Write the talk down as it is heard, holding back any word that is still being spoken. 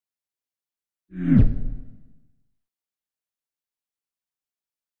Man,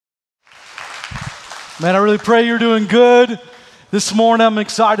 I really pray you're doing good. This morning I'm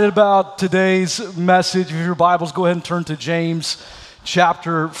excited about today's message. If you have your Bibles, go ahead and turn to James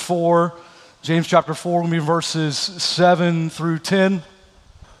chapter 4. James chapter 4 will be verses 7 through 10.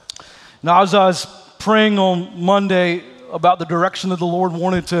 Now, as I was praying on Monday about the direction that the Lord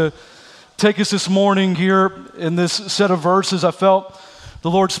wanted to take us this morning here in this set of verses, I felt the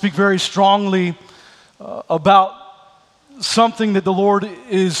Lord speak very strongly about something that the Lord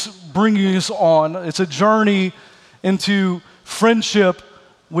is bringing us on. It's a journey into friendship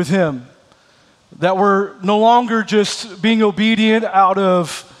with Him. That we're no longer just being obedient out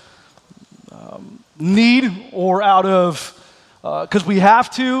of need or out of because we have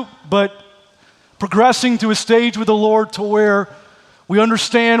to, but progressing to a stage with the Lord to where we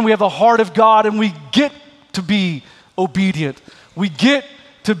understand we have the heart of God and we get to be obedient. We get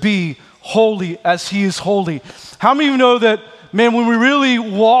to be holy as He is holy. How many of you know that, man, when we really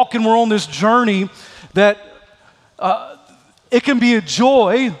walk and we're on this journey, that it can be a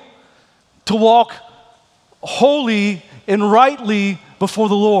joy to walk holy and rightly before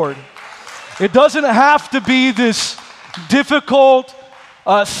the Lord. It doesn't have to be this difficult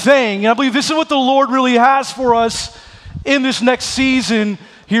thing. And I believe this is what the Lord really has for us in this next season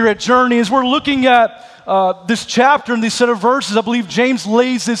here at Journey. As we're looking at this chapter and these set of verses, I believe James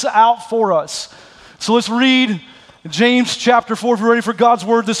lays this out for us. So let's read James chapter 4. If you're ready for God's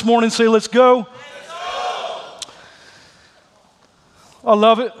word this morning, say, let's go. Let's go. I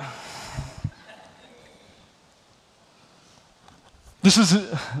love it. This is,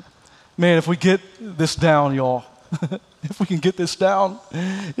 man, if we get this down, y'all, if we can get this down,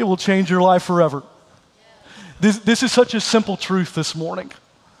 it will change your life forever. This is such a simple truth this morning.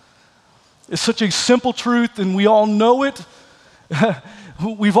 It's such a simple truth, and we all know it.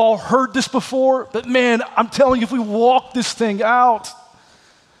 We've all heard this before, but man, I'm telling you, if we walk this thing out,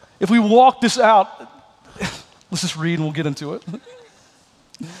 let's just read and we'll get into it.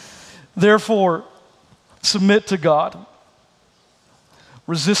 Therefore, submit to God.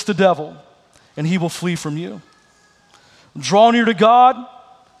 Resist the devil, and he will flee from you. Draw near to God,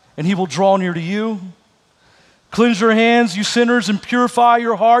 and he will draw near to you. Cleanse your hands, you sinners, and purify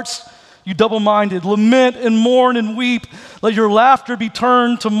your hearts, you double-minded. Lament and mourn and weep. Let your laughter be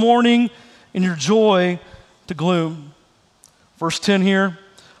turned to mourning and your joy to gloom. Verse 10 here.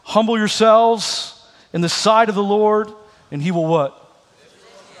 Humble yourselves in the sight of the Lord, and He will what?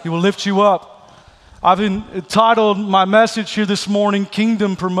 He will lift you up. I've entitled my message here this morning,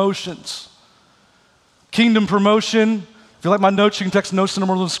 Kingdom Promotions. Kingdom promotion. If you like my notes, you can text notes to the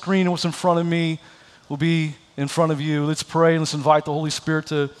number on the screen, and what's in front of me will be in front of you. Let's pray and let's invite the Holy Spirit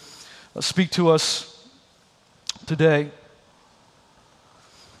to speak to us today.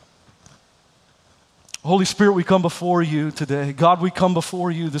 Holy Spirit, we come before you today. God, we come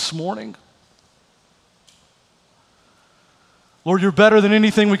before you this morning. Lord, you're better than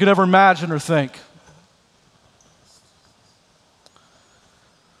anything we could ever imagine or think.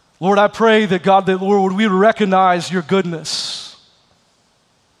 Lord, I pray that God, that Lord, we would recognize your goodness.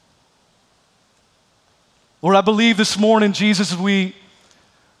 Lord, I believe this morning, Jesus, as we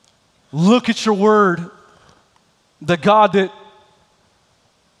look at your word, that God, that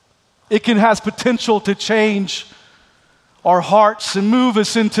it has potential to change our hearts and move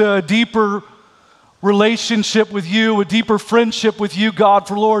us into a deeper relationship with you, a deeper friendship with you, God.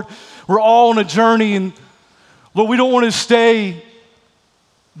 For Lord, we're all on a journey, and Lord, we don't want to stay,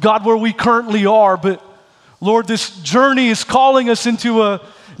 God, where we currently are, but Lord, this journey is calling us into a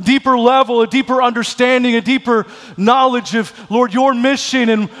deeper level, a deeper understanding, a deeper knowledge of, Lord, your mission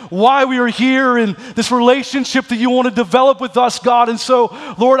and why we are here and this relationship that you want to develop with us, God. And so,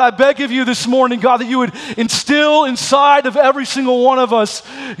 Lord, I beg of you this morning, God, that you would instill inside of every single one of us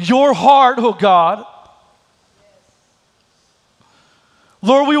your heart, oh God.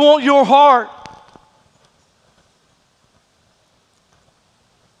 Lord, we want your heart.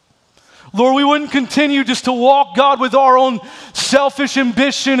 Lord, we wouldn't continue just to walk, God, with our own selfish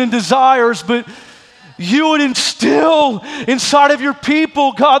ambition and desires, but you would instill inside of your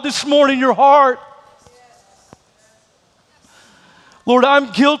people, God, this morning, your heart. Lord,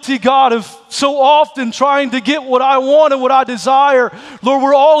 I'm guilty, God, of so often trying to get what I want and what I desire. Lord,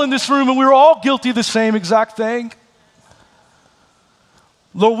 we're all in this room and we're all guilty of the same exact thing.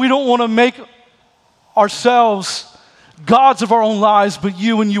 Lord, we don't want to make ourselves gods of our own lives, but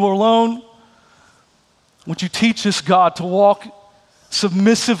you and you alone. Would you teach us, God, to walk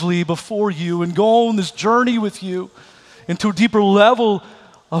submissively before you and go on this journey with you into a deeper level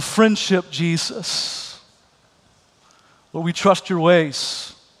of friendship, Jesus. Lord, we trust your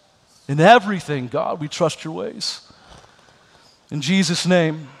ways. In everything, God, we trust your ways. In Jesus'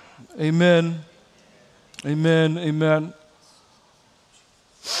 name, amen, amen, amen.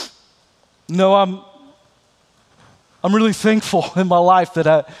 No, I'm really thankful in my life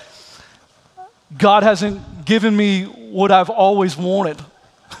that God hasn't given me what I've always wanted.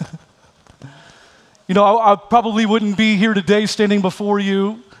 You know, I probably wouldn't be here today standing before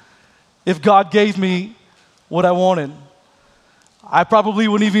you if God gave me what I wanted. I probably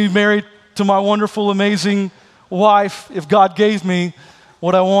wouldn't even be married to my wonderful, amazing wife if God gave me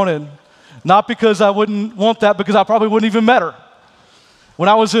what I wanted. Not because I wouldn't want that, because I probably wouldn't even met her. When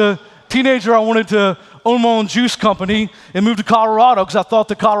I was a teenager, I wanted to own my own juice company and move to Colorado because I thought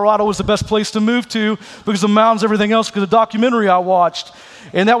that Colorado was the best place to move to because of the mountains, everything else, because of the documentary I watched.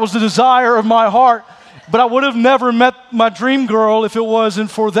 And that was the desire of my heart. But I would have never met my dream girl if it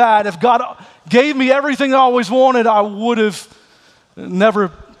wasn't for that. If God gave me everything I always wanted, I would have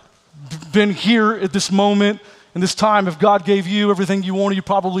never been here at this moment, in this time. If God gave you everything you wanted, you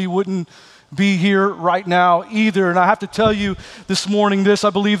probably wouldn't be here right now either. And I have to tell you this morning I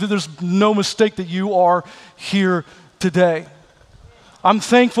believe that there's no mistake that you are here today. I'm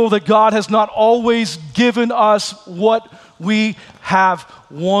thankful that God has not always given us what we have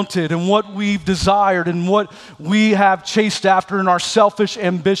wanted and what we've desired and what we have chased after in our selfish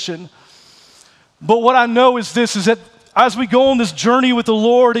ambition. But what I know is this, is that as we go on this journey with the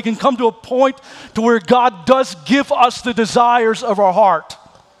Lord, it can come to a point to where God does give us the desires of our heart.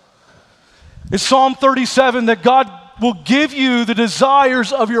 It's Psalm 37 that God will give you the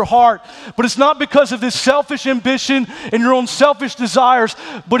desires of your heart. But it's not because of this selfish ambition and your own selfish desires,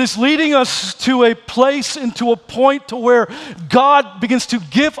 but it's leading us to a place and to a point to where God begins to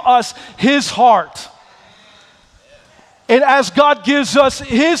give us his heart. And as God gives us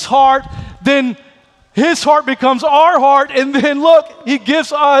his heart, then his heart becomes our heart, and then look, he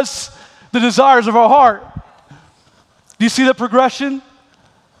gives us the desires of our heart. Do you see that progression?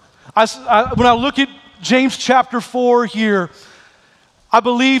 When I look at James chapter 4 here, I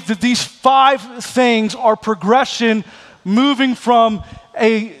believe that these 5 things are progression, moving from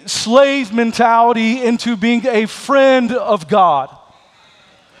a slave mentality into being a friend of God.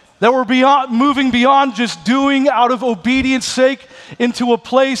 That we're moving beyond just doing out of obedience sake into a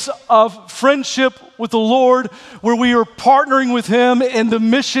place of friendship with the Lord, where we are partnering with him in the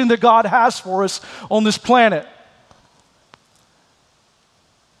mission that God has for us on this planet.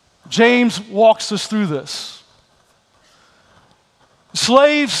 James walks us through this.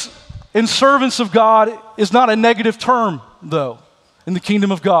 Slaves and servants of God is not a negative term, though, in the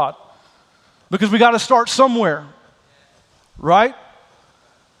kingdom of God, because we got to start somewhere, right?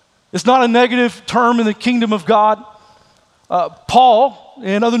 It's not a negative term in the kingdom of God. Paul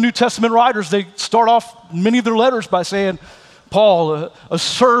and other New Testament writers, they start off many of their letters by saying, Paul, a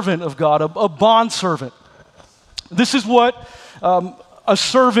servant of God, a bondservant. This is what a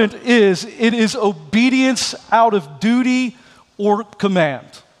servant is. It is obedience out of duty or command.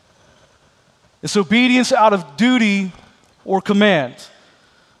 It's obedience out of duty or command.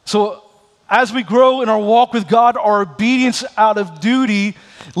 So as we grow in our walk with God, our obedience out of duty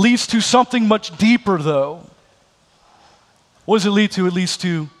leads to something much deeper, though. What does it lead to? It leads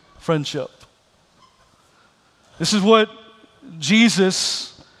to friendship. This is what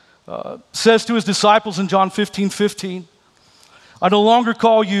Jesus says to his disciples in John 15:15. I no longer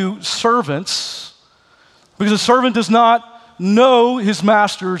call you servants, because a servant does not know his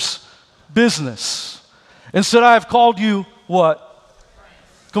master's business. Instead, I have called you what?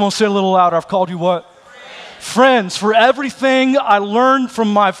 Come on, say it a little louder. I've called you what? Friends. For everything I learned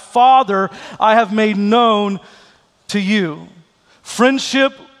from my Father, I have made known to you.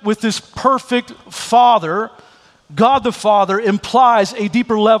 Friendship with this perfect Father, God the Father, implies a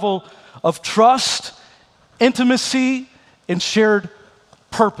deeper level of trust, intimacy, and shared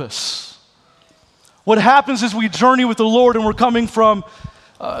purpose. What happens is we journey with the Lord, and we're coming from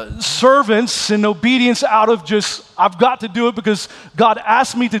servants and obedience out of just, I've got to do it because God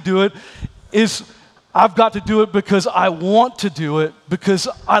asked me to do it, is I've got to do it because I want to do it, because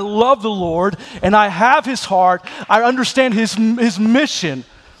I love the Lord and I have his heart. I understand his mission.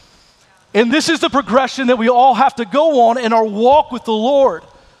 And this is the progression that we all have to go on in our walk with the Lord,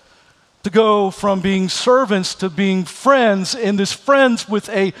 to go from being servants to being friends, and this friends with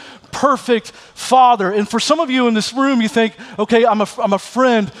a perfect Father. And for some of you in this room, you think, okay, I'm a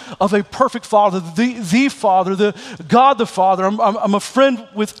friend of a perfect Father, the Father, the God the Father. I'm a friend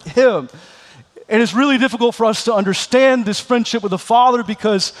with him. And it's really difficult for us to understand this friendship with the Father,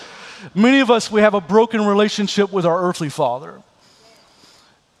 because many of us, we have a broken relationship with our earthly father.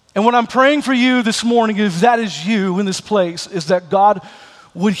 And what I'm praying for you this morning, if that is you in this place, is that God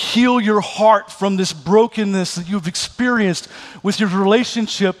would heal your heart from this brokenness that you've experienced with your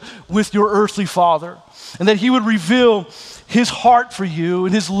relationship with your earthly father. And that he would reveal his heart for you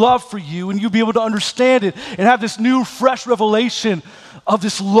and his love for you, and you'll be able to understand it and have this new, fresh revelation of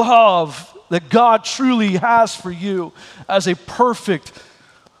this love that God truly has for you as a perfect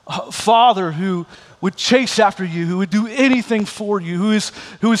Father who would chase after you, who would do anything for you, who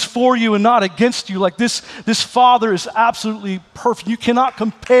is for you and not against you. Like this Father is absolutely perfect. You cannot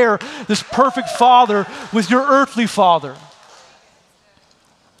compare this perfect Father with your earthly father.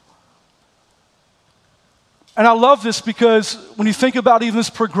 And I love this because when you think about even this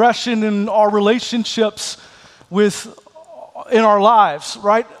progression in our relationships in our lives,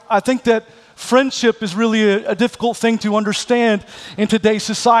 right? I think that friendship is really a difficult thing to understand in today's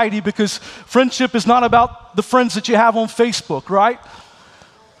society, because friendship is not about the friends that you have on Facebook, right?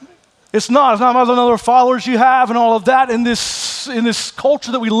 It's not about the number of followers you have and all of that. In this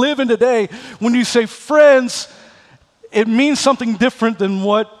culture that we live in today, when you say friends, it means something different than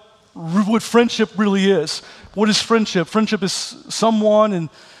what friendship really is. What is friendship? Friendship is someone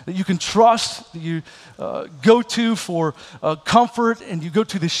that you can trust, that you go to for comfort, and you go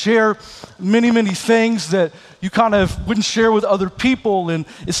to share many, many things that you kind of wouldn't share with other people. And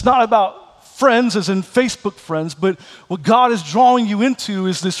it's not about friends as in Facebook friends, but what God is drawing you into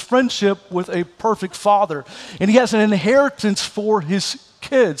is this friendship with a perfect Father. And he has an inheritance for his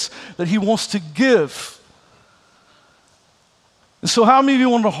kids that he wants to give. And so how many of you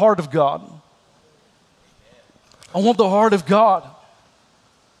want the heart of God? I want the heart of God.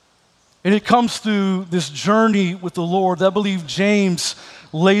 And it comes through this journey with the Lord that I believe James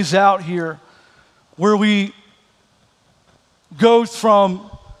lays out here, where we go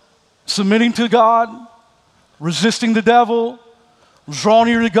from submitting to God, resisting the devil, draw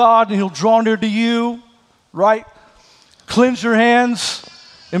near to God and he'll draw near to you, right? Cleanse your hands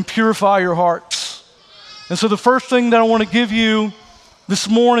and purify your hearts. And so the first thing that I want to give you this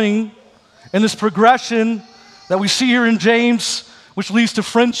morning in this progression that we see here in James, which leads to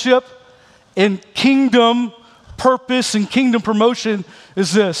friendship and kingdom purpose and kingdom promotion,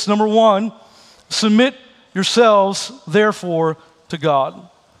 is this. Number one, submit yourselves, therefore, to God.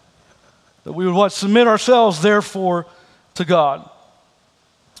 That we would what? Submit ourselves, therefore, to God.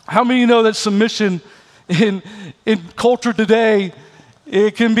 How many of you know that submission in culture today,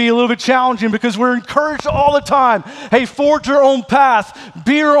 it can be a little bit challenging because we're encouraged all the time. Hey, forge your own path,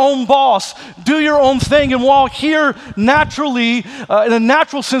 be your own boss, do your own thing. And while here naturally, in a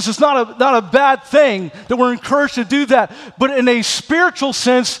natural sense, it's not a bad thing that we're encouraged to do that. But in a spiritual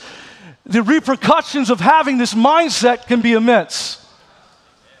sense, the repercussions of having this mindset can be immense.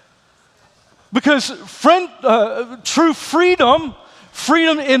 Because true freedom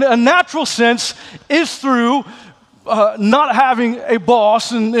in a natural sense is through not having a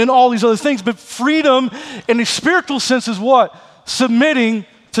boss and all these other things, but freedom in a spiritual sense is what? Submitting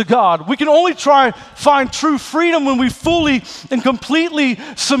to God. We can only try and find true freedom when we fully and completely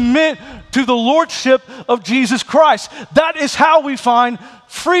submit to the lordship of Jesus Christ. That is how we find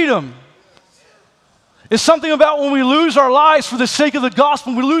freedom. It's something about when we lose our lives for the sake of the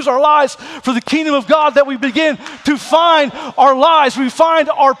gospel, when we lose our lives for the kingdom of God, that we begin to find our lives, we find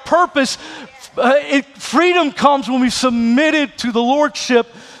our purpose. Freedom comes when we submitted to the lordship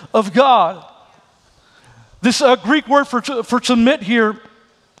of God. This Greek word for submit here,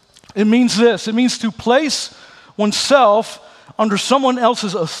 it means this. It means to place oneself under someone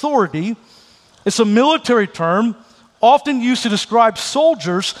else's authority. It's a military term often used to describe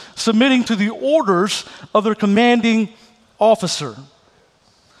soldiers submitting to the orders of their commanding officer.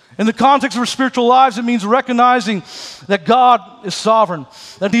 In the context of our spiritual lives, it means recognizing that God is sovereign,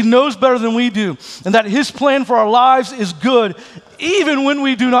 that He knows better than we do, and that His plan for our lives is good, even when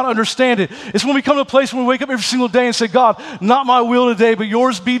we do not understand it. It's when we come to a place when we wake up every single day and say, God, not my will today, but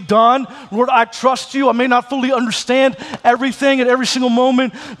yours be done. Lord, I trust you. I may not fully understand everything at every single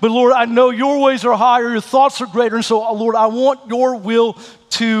moment, but Lord, I know your ways are higher, your thoughts are greater, and so, Lord, I want your will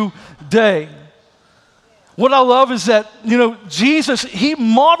today. What I love is that, Jesus, He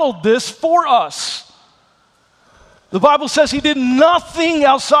modeled this for us. The Bible says He did nothing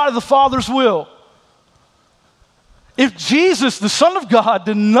outside of the Father's will. If Jesus, the Son of God,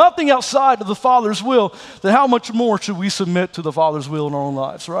 did nothing outside of the Father's will, then how much more should we submit to the Father's will in our own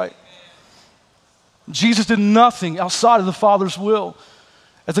lives, right? Jesus did nothing outside of the Father's will.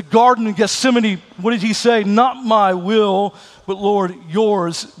 At the Garden of Gethsemane, what did He say? Not my will, but Lord,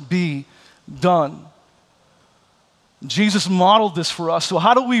 yours be done. Jesus modeled this for us. So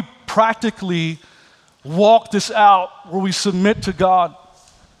how do we practically walk this out where we submit to God?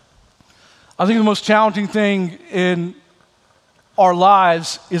 I think the most challenging thing in our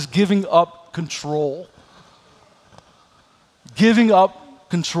lives is giving up control. Giving up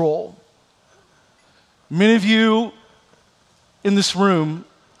control. Many of you in this room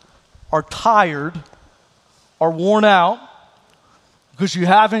are tired, are worn out, because you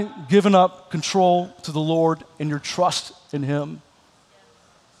haven't given up control to the Lord and your trust in Him.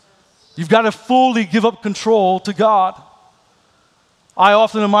 You've got to fully give up control to God. I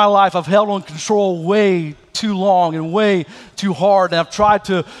often in my life, I've held on control way too long and way too hard, and I've tried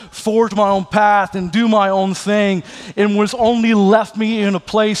to forge my own path and do my own thing, and what's only left me in a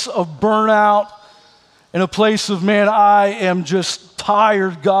place of burnout, in a place of, man, I am just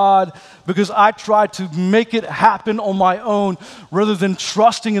tired, God, because I tried to make it happen on my own rather than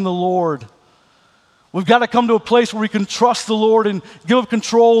trusting in the Lord. We've got to come to a place where we can trust the Lord and give up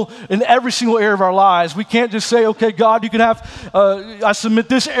control in every single area of our lives. We can't just say, okay, God, you can have, I submit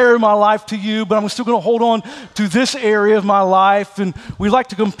this area of my life to you, but I'm still going to hold on to this area of my life. And we like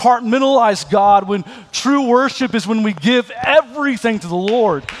to compartmentalize God, when true worship is when we give everything to the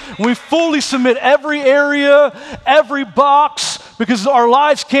Lord. When we fully submit every area, every box, because our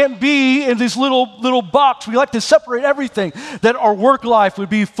lives can't be in these little box. We like to separate everything. That our work life would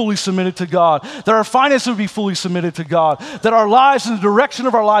be fully submitted to God. That our finances would be fully submitted to God. That our lives and the direction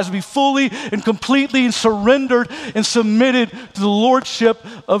of our lives would be fully and completely and surrendered and submitted to the Lordship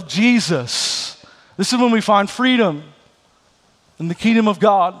of Jesus. This is when we find freedom in the kingdom of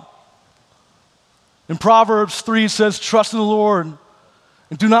God. In Proverbs 3 it says, trust in the Lord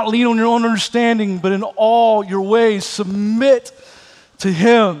and do not lean on your own understanding, but in all your ways submit to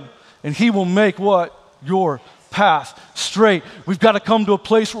Him, and He will make what? Your path straight. We've got to come to a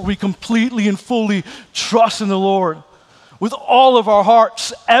place where we completely and fully trust in the Lord. With all of our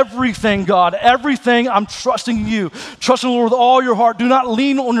hearts, everything, God, everything, I'm trusting you. Trust in the Lord with all your heart. Do not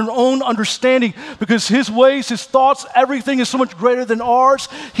lean on your own understanding, because His ways, His thoughts, everything is so much greater than ours.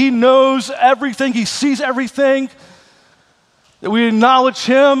 He knows everything. He sees everything. That we acknowledge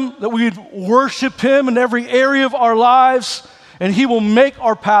Him, that we worship Him in every area of our lives, and He will make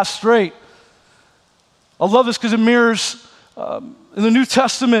our path straight. I love this because it mirrors in the New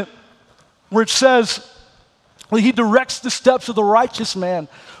Testament where it says that He directs the steps of the righteous man.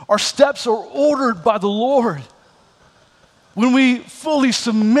 Our steps are ordered by the Lord. When we fully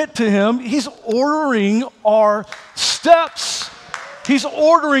submit to Him, He's ordering our steps. He's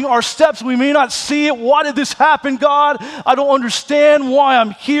ordering our steps. We may not see it. Why did this happen, God? I don't understand why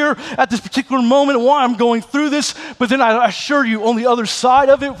I'm here at this particular moment and why I'm going through this. But then I assure you, on the other side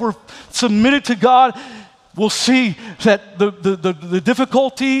of it, we're submitted to God. We'll see that the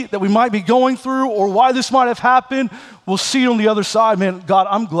difficulty that we might be going through or why this might have happened, we'll see it on the other side. Man, God,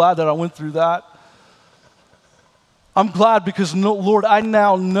 I'm glad that I went through that. I'm glad because, Lord, I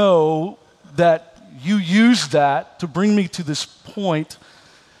now know that you used that to bring me to this point,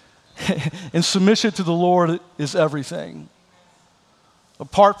 and submission to the Lord is everything.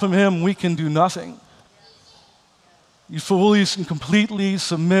 Apart from Him, we can do nothing. You fully and completely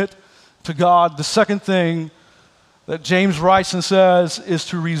submit to God. The second thing that James writes and says is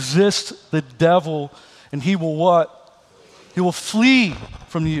to resist the devil, and he will what? He will flee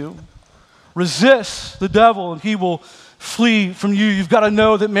from you. Resist the devil, and he will flee from you. You've got to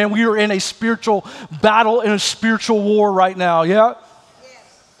know that, man, we are in a spiritual battle, in a spiritual war right now, yeah?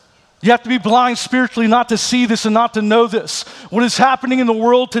 Yes. You have to be blind spiritually not to see this and not to know this. What is happening in the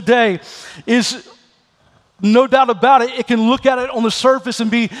world today is, no doubt about it, it can look at it on the surface and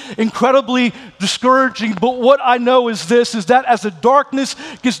be incredibly discouraging. But what I know is this, is that as the darkness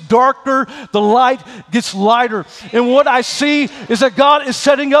gets darker, the light gets lighter. And what I see is that God is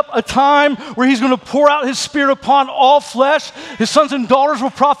setting up a time where He's going to pour out His Spirit upon all flesh. His sons and daughters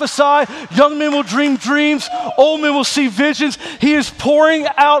will prophesy. Young men will dream dreams. Old men will see visions. He is pouring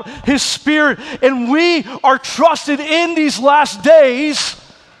out His Spirit. And we are trusted in these last days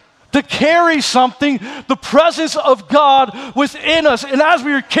to carry something, the presence of God within us. And as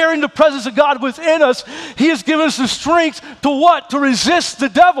we are carrying the presence of God within us, He has given us the strength to what? To resist the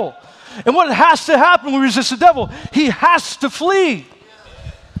devil. And what has to happen when we resist the devil? He has to flee.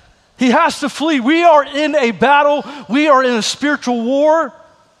 He has to flee. We are in a battle. We are in a spiritual war.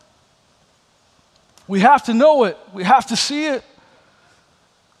 We have to know it. We have to see it.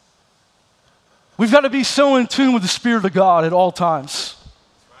 We've got to be so in tune with the Spirit of God at all times.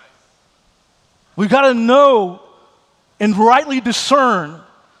 We've got to know and rightly discern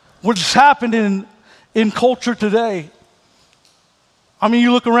what's happened in culture today. I mean,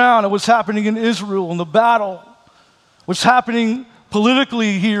 you look around at what's happening in Israel and the battle, what's happening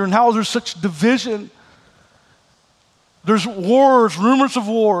politically here and how there's such division. There's wars, rumors of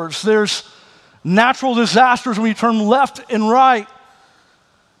wars. There's natural disasters when you turn left and right.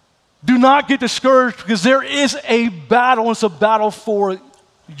 Do not get discouraged because there is a battle. It's a battle for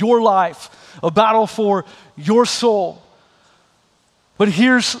your life, a battle for your soul. But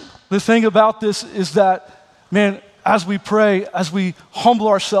here's the thing about this is that, man, as we pray, as we humble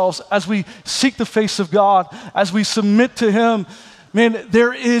ourselves, as we seek the face of God, as we submit to Him, man,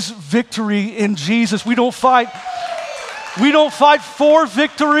 there is victory in Jesus. We don't fight for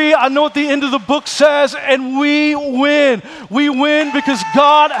victory. I know what the end of the book says, and we win. We win because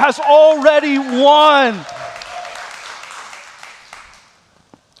God has already won.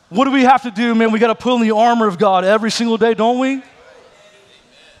 What do we have to do, man? We got to put on the armor of God every single day, don't we?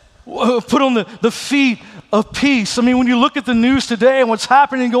 Put on the feet of peace. I mean, when you look at the news today and what's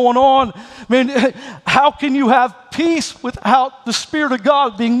happening going on, man, how can you have peace without the Spirit of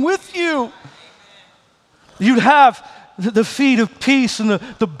God being with you? You'd have the feet of peace and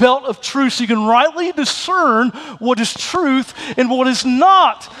the belt of truth so you can rightly discern what is truth and what is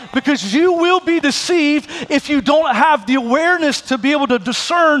not, because you will be deceived if you don't have the awareness to be able to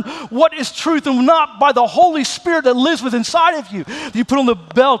discern what is truth and not by the Holy Spirit that lives within inside of you. You put on the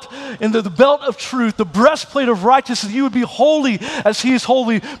belt and the belt of truth, the breastplate of righteousness, you would be holy as He is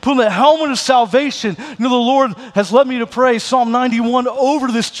holy. Put on the helmet of salvation. You know, the Lord has led me to pray Psalm 91 over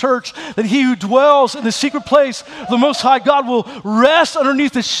this church, that he who dwells in the secret place of the Most High God will rest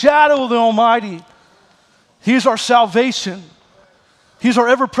underneath the shadow of the Almighty. He is our salvation. He's our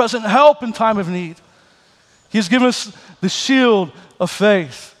ever-present help in time of need. He has given us the shield of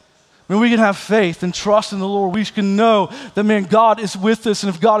faith. When we can have faith and trust in the Lord, we can know that, man, God is with us, and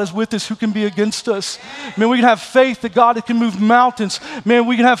if God is with us, who can be against us? Man, we can have faith that God can move mountains. Man,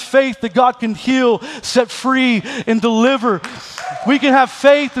 we can have faith that God can heal, set free, and deliver. We can have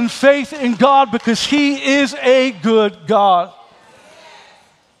faith in God because He is a good God.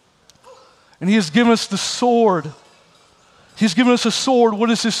 And He has given us the sword. He's given us a sword. What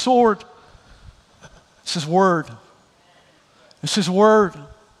is His sword? It's His word. It's His word.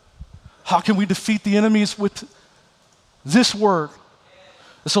 How can we defeat the enemies with this word?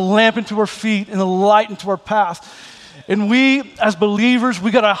 It's a lamp into our feet and a light into our path. And we, as believers,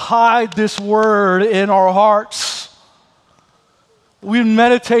 we got to hide this word in our hearts. We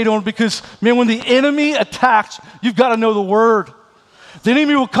meditate on it because, man, when the enemy attacks, you've got to know the word. The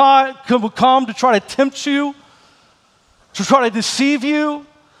enemy will come to try to tempt you, to try to deceive you,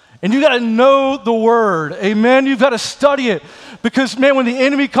 and you got to know the word. Amen? You've got to study it. Because, man, when the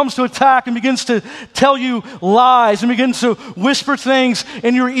enemy comes to attack and begins to tell you lies and begins to whisper things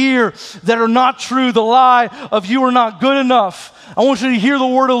in your ear that are not true, the lie of you are not good enough, I want you to hear the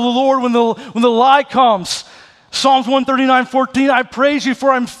word of the Lord when the lie comes. Psalms 139:14, I praise you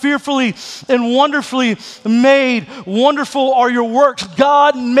for I'm fearfully and wonderfully made. Wonderful are your works.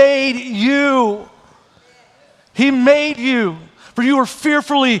 God made you. He made you. For you are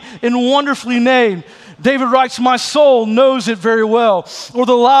fearfully and wonderfully made. David writes, my soul knows it very well. Or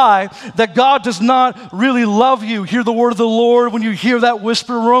the lie that God does not really love you. Hear the word of the Lord when you hear that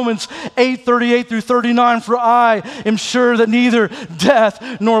whisper. Romans 8:38-39. For I am sure that neither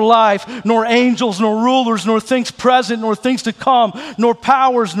death, nor life, nor angels, nor rulers, nor things present, nor things to come, nor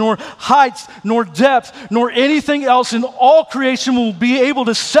powers, nor heights, nor depth, nor anything else in all creation will be able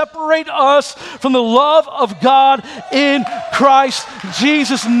to separate us from the love of God in Christ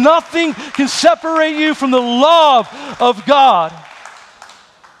Jesus. Nothing can separate you from the love of God.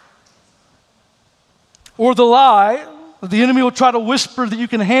 Or the lie that the enemy will try to whisper that you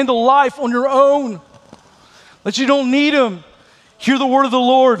can handle life on your own, that you don't need Him. Hear the word of the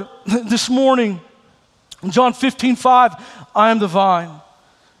Lord this morning. In John 15:5, I am the vine,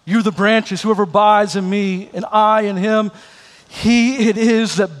 you are the branches. Whoever abides in me and I in him, he it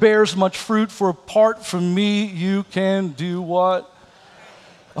is that bears much fruit. For apart from me, you can do what?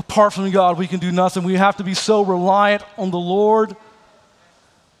 Apart from God, we can do nothing. We have to be so reliant on the Lord.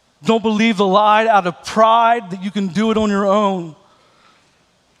 Don't believe the lie out of pride that you can do it on your own.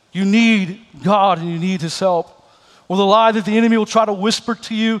 You need God and you need His help. Or the lie that the enemy will try to whisper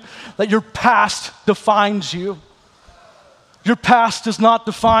to you that your past defines you. Your past does not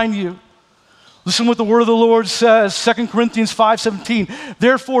define you. Listen what the word of the Lord says, 2 Corinthians 5:17.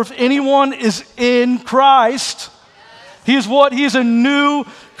 Therefore, if anyone is in Christ, he is what? He is a new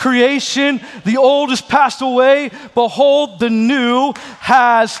creation. The old has passed away. Behold, the new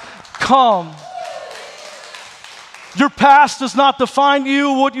has come. Your past does not define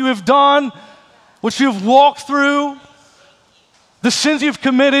you, what you have done, what you have walked through, the sins you've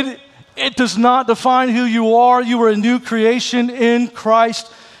committed. It does not define who you are. You are a new creation in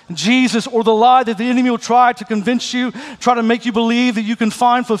Christ Jesus, or the lie that the enemy will try to convince you, try to make you believe that you can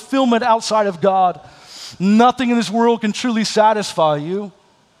find fulfillment outside of God. Nothing in this world can truly satisfy you.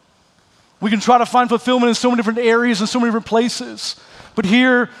 We can try to find fulfillment in so many different areas and so many different places. But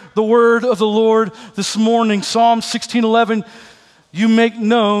hear the word of the Lord this morning. Psalm 16:11, you make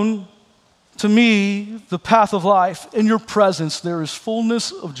known to me the path of life. In your presence there is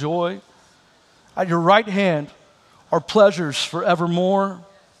fullness of joy. At your right hand are pleasures forevermore.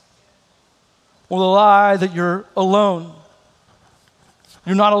 Or the lie that you're alone.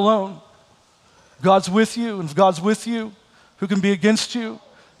 You're not alone. God's with you, and if God's with you, who can be against you?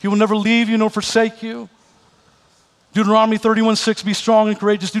 He will never leave you nor forsake you. Deuteronomy 31:6, be strong and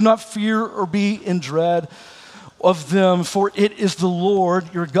courageous. Do not fear or be in dread of them, for it is the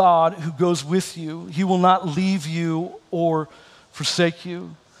Lord your God who goes with you. He will not leave you or forsake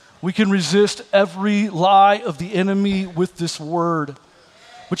you. We can resist every lie of the enemy with this word.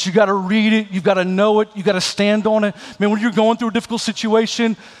 But you got to read it, you've got to know it, you got to stand on it. Man, when you're going through a difficult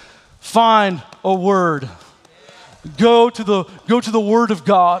situation, find a word. Go to the word of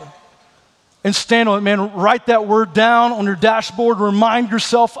God and stand on it, man. Write that word down on your dashboard. Remind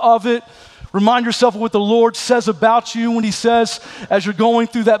yourself of it. Remind yourself of what the Lord says about you when he says, as you're going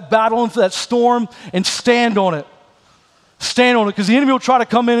through that battle and that storm, and stand on it. Stand on it, because the enemy will try to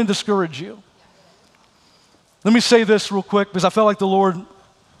come in and discourage you. Let me say this real quick, because I felt like the Lord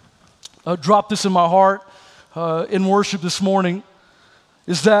dropped this in my heart in worship this morning,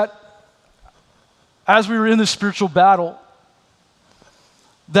 is that as we were in this spiritual battle,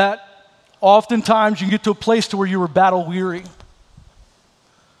 that oftentimes you get to a place to where you were battle weary.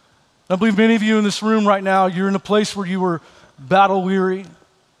 I believe many of you in this room right now, you're in a place where you were battle weary.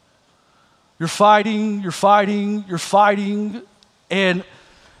 You're fighting, and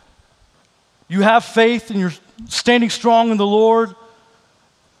you have faith and you're standing strong in the Lord.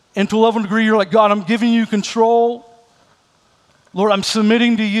 And to a level degree, you're like, God, I'm giving you control. Lord, I'm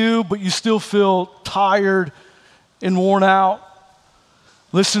submitting to you, but you still feel tired and worn out.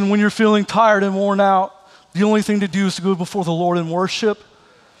 Listen, when you're feeling tired and worn out, the only thing to do is to go before the Lord and worship.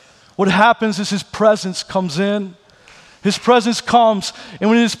 What happens is his presence comes in. His presence comes, and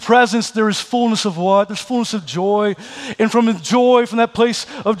when in his presence there is fullness of what? There's fullness of joy. And from that place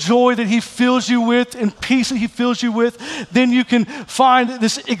of joy that he fills you with, and peace that he fills you with, then you can find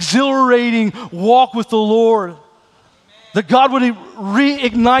this exhilarating walk with the Lord. That God would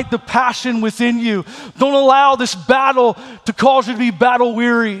reignite the passion within you. Don't allow this battle to cause you to be battle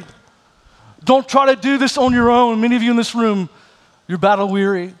weary. Don't try to do this on your own. Many of you in this room, you're battle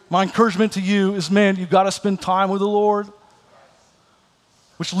weary. My encouragement to you is, man, you've got to spend time with the Lord.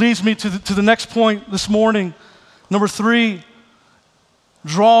 Which leads me to the next point this morning. Number 3,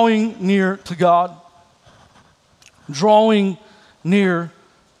 drawing near to God. Drawing near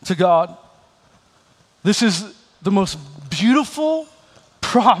to God. This is the most beautiful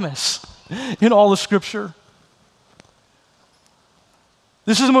promise in all of Scripture.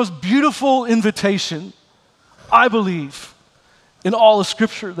 This is the most beautiful invitation, I believe, in all of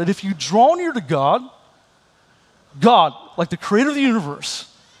Scripture, that if you draw near to God, God, like the creator of the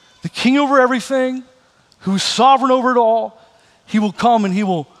universe, the king over everything, who's sovereign over it all, he will come and he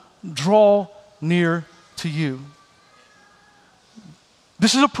will draw near to you.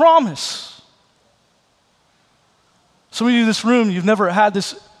 This is a promise. Some of you in this room, you've never had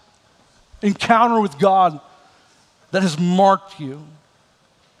this encounter with God that has marked you.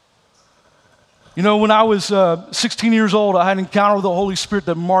 You know, when I was 16 years old, I had an encounter with the Holy Spirit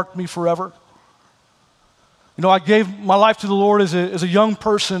that marked me forever. You know, I gave my life to the Lord as a young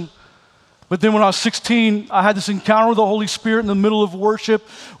person, but then when I was 16, I had this encounter with the Holy Spirit in the middle of worship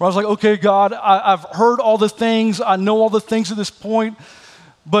where I was like, okay, God, I've heard all the things, I know all the things at this point,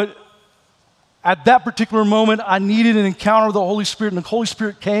 but at that particular moment, I needed an encounter with the Holy Spirit, and the Holy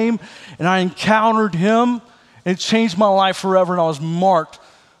Spirit came, and I encountered him, and it changed my life forever, and I was marked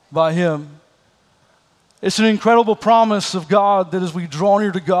by him. It's an incredible promise of God that as we draw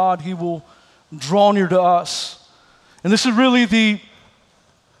near to God, he will draw near to us. And this is really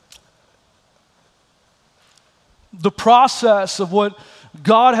the process of what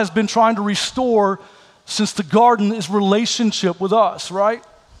God has been trying to restore since the garden, is relationship with us, right?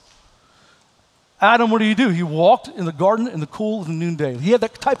 Adam, what did he do? He walked in the garden in the cool of the noonday. He had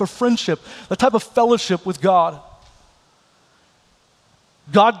that type of friendship, that type of fellowship with God.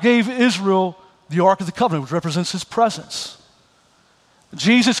 God gave Israel the Ark of the Covenant, which represents his presence.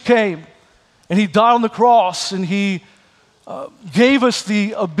 Jesus came, and he died on the cross, and he gave us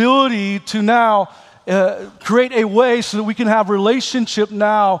the ability to now create a way so that we can have relationship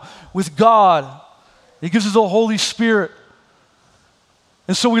now with God. He gives us the Holy Spirit.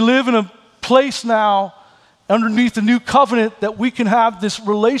 And so we live in a place now underneath the new covenant that we can have this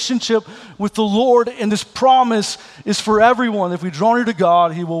relationship with the Lord, and this promise is for everyone. If we draw near to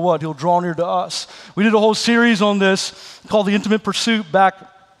God, he will what? He'll draw near to us. We did a whole series on this called The Intimate Pursuit back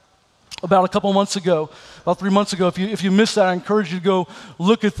about a couple months ago, about 3 months ago. If you missed that, I encourage you to go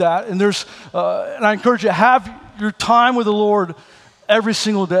look at that. And and I encourage you to have your time with the Lord every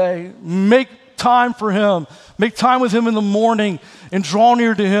single day. Make time for him. Make time with him in the morning and draw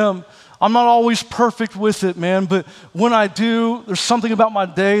near to him. I'm not always perfect with it, man, but when I do, there's something about my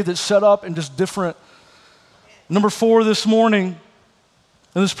day that's set up and just different. Number 4 this morning,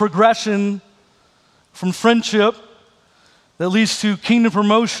 in this progression from friendship that leads to kingdom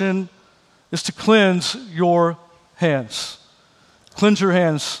promotion, is to cleanse your hands. Cleanse your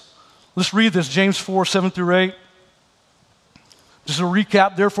hands. Let's read this, James 4, 7 through 8. Just a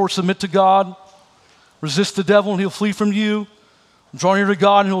recap, therefore submit to God, resist the devil and he'll flee from you. Draw near to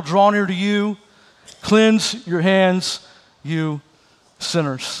God and he'll draw near to you. Cleanse your hands, you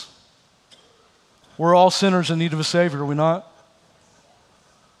sinners. We're all sinners in need of a Savior, are we not?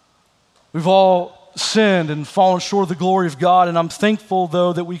 We've all sinned and fallen short of the glory of God, and I'm thankful,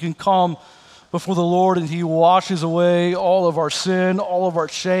 though, that we can come before the Lord and he washes away all of our sin, all of our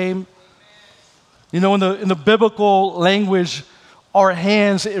shame. You know, in the biblical language, our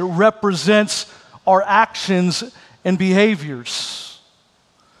hands, it represents our actions and behaviors.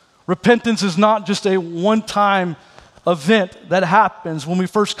 Repentance is not just a one-time event that happens when we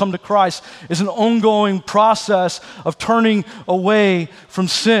first come to Christ. It's an ongoing process of turning away from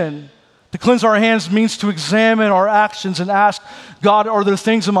sin. To cleanse our hands means to examine our actions and ask, God, are there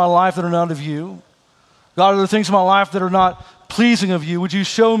things in my life that are not of you? God, are there things in my life that are not pleasing of you? Would you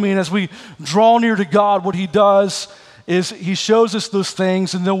show me? And as we draw near to God, what he does is he shows us those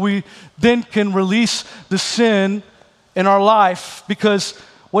things, and then we then can release the sin in our life, because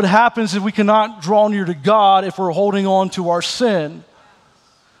what happens is we cannot draw near to God if we're holding on to our sin.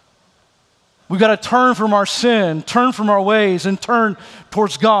 We've got to turn from our sin, turn from our ways, and turn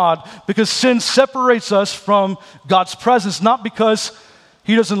towards God, because sin separates us from God's presence, not because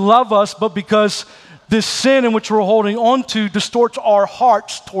he doesn't love us, but because this sin in which we're holding on to distorts our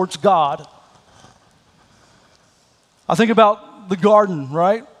hearts towards God. I think about the garden,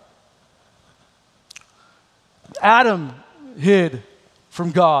 right? Adam hid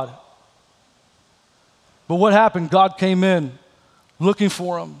from God. But what happened? God came in looking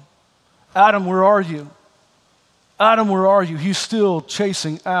for him. Adam, where are you? Adam, where are you? He's still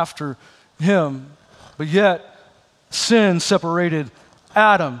chasing after him. But yet, sin separated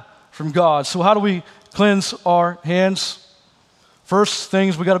Adam from God. So how do we cleanse our hands? First thing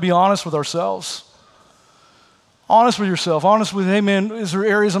is we got to be honest with ourselves. Honest with yourself. Honest with, hey man, is there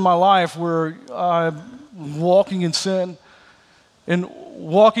areas in my life where I'm walking in sin? And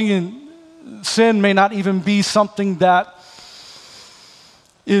walking in sin may not even be something that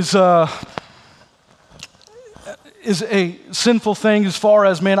is a sinful thing, as far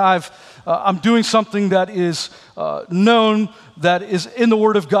as, man, I'm doing something that is known, that is in the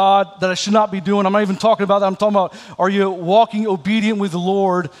Word of God, that I should not be doing. I'm not even talking about that. I'm talking about, are you walking obedient with the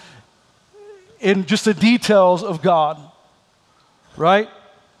Lord in just the details of God, right?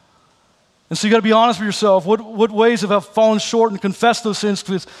 And so you got to be honest with yourself. What ways have I fallen short, and confess those sins,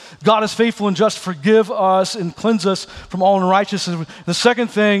 because God is faithful and just to forgive us and cleanse us from all unrighteousness. The second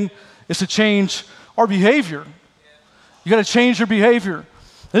thing is to change our behavior. You got to change your behavior.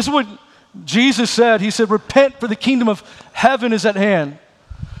 This is what Jesus said. He said, repent, for the kingdom of heaven is at hand.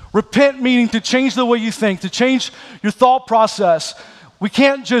 Repent meaning to change the way you think, to change your thought process. We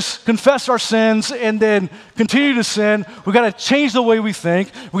can't just confess our sins and then continue to sin. We've got to change the way we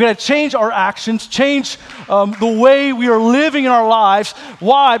think. We've got to change our actions, change the way we are living in our lives.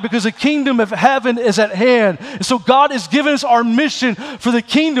 Why? Because the kingdom of heaven is at hand. And so God has given us our mission for the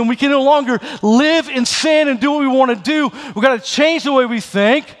kingdom. We can no longer live in sin and do what we want to do. We've got to change the way we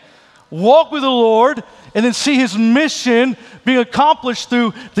think, walk with the Lord, and then see his mission being accomplished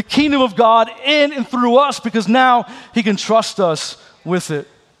through the kingdom of God in and through us, because now he can trust us with it.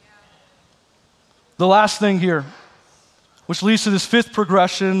 The last thing here, which leads to this fifth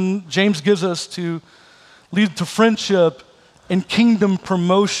progression James gives us to lead to friendship and kingdom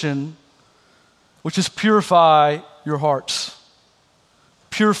promotion, which is purify your hearts.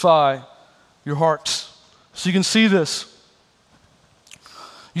 Purify your hearts. So you can see this.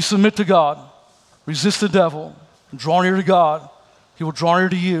 You submit to God, resist the devil, draw near to God. He will draw near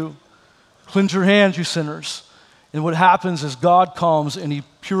to you. Cleanse your hands, you sinners. And what happens is God comes and he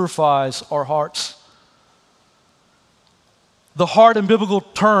purifies our hearts. The heart in biblical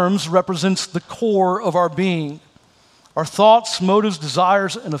terms represents the core of our being. our thoughts, motives,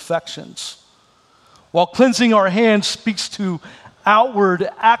 desires, and affections. While cleansing our hands speaks to outward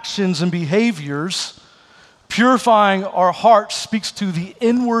actions and behaviors, purifying our hearts speaks to the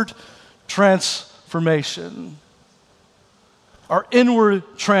inward transformation. Our inward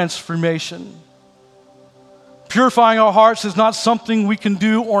transformation. Purifying our hearts is not something we can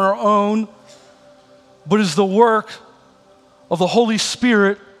do on our own, but is the work of the Holy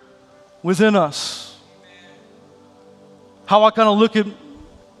Spirit within us. How I kind of look at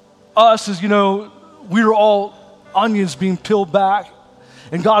us is, we're all onions being peeled back.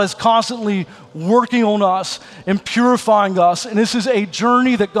 And God is constantly working on us and purifying us. And this is a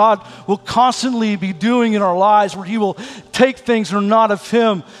journey that God will constantly be doing in our lives, where He will take things that are not of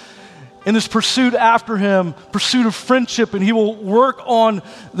Him in this pursuit after Him, pursuit of friendship, and He will work on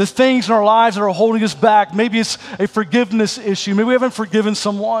the things in our lives that are holding us back. Maybe it's a forgiveness issue. Maybe we haven't forgiven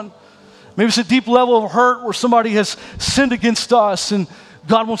someone. Maybe it's a deep level of hurt where somebody has sinned against us and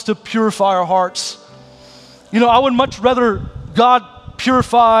God wants to purify our hearts. I would much rather God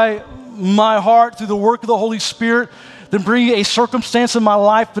purify my heart through the work of the Holy Spirit than bringing a circumstance in my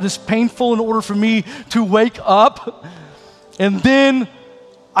life that is painful in order for me to wake up. And then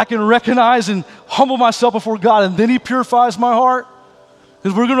I can recognize and humble myself before God, and then He purifies my heart.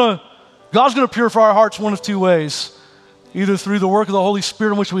 Because God's going to purify our hearts one of two ways. Either through the work of the Holy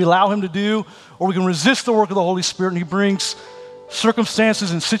Spirit in which we allow Him to do, or we can resist the work of the Holy Spirit and He brings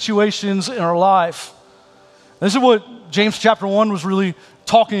circumstances and situations in our life. And this is what James chapter 1 was really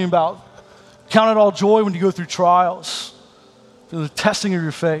talking about. Count it all joy when you go through trials. Through the testing of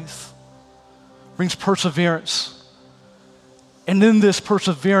your faith. It brings perseverance. And in this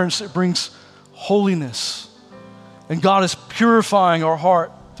perseverance, it brings holiness. And God is purifying our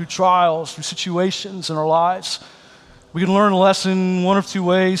heart through trials, through situations in our lives. We can learn a lesson one of two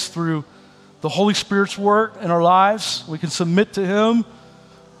ways: through the Holy Spirit's work in our lives. We can submit to Him,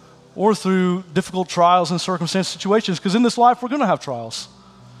 or through difficult trials and circumstance situations. Because in this life, we're going to have trials,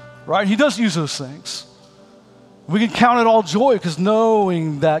 right? He does use those things. We can count it all joy because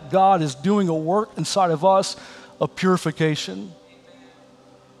knowing that God is doing a work inside of us of purification.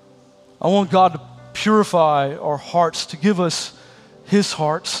 I want God to purify our hearts, to give us His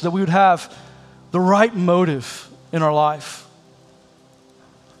hearts, that we would have the right motive in our life.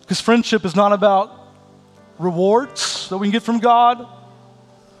 Because friendship is not about rewards that we can get from God.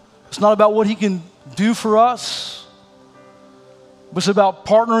 It's not about what He can do for us. But it's about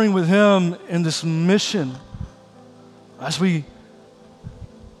partnering with Him in this mission as we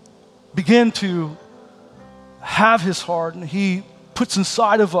begin to have His heart, and He puts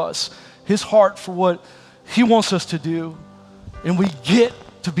inside of us His heart for what He wants us to do. And we get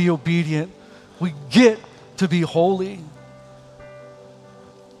to be obedient. We get to be holy.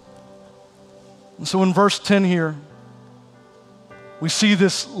 And so in verse 10 here, we see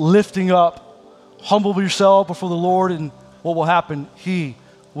this lifting up. Humble yourself before the Lord, and what will happen? He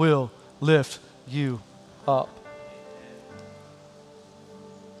will lift you up.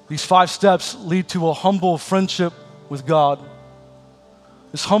 These 5 steps lead to a humble friendship with God.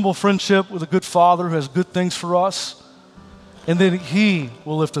 This humble friendship with a good Father who has good things for us, and then He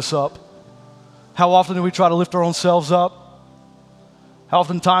will lift us up. How often do we try to lift our own selves up? How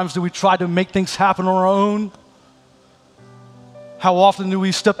oftentimes do we try to make things happen on our own? How often do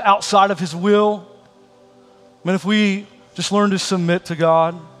we step outside of His will? Man, if we just learn to submit to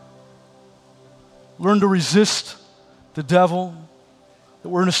God, learn to resist the devil, that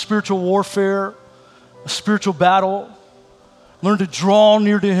we're in a spiritual warfare, a spiritual battle, learn to draw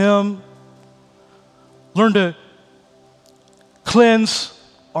near to Him, learn to cleanse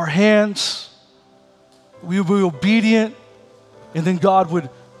our hands, we will be obedient, and then God would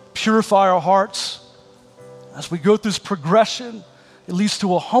purify our hearts. As we go through this progression, it leads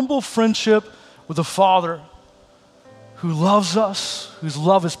to a humble friendship with a Father who loves us, whose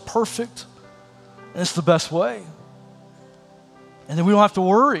love is perfect, and it's the best way. And then we don't have to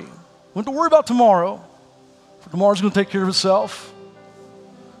worry. We don't have to worry about tomorrow, for tomorrow's going to take care of itself.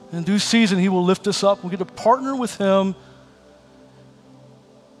 In due season, He will lift us up. We get to partner with Him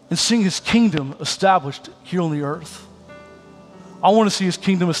and seeing His kingdom established here on the earth. I want to see His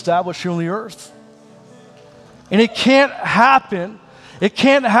kingdom established here on the earth. And it can't happen. It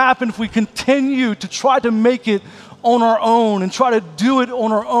can't happen if we continue to try to make it on our own and try to do it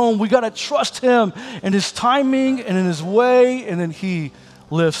on our own. We got to trust Him in His timing and in His way, and then He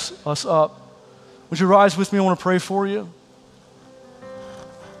lifts us up. Would you rise with me? I want to pray for you.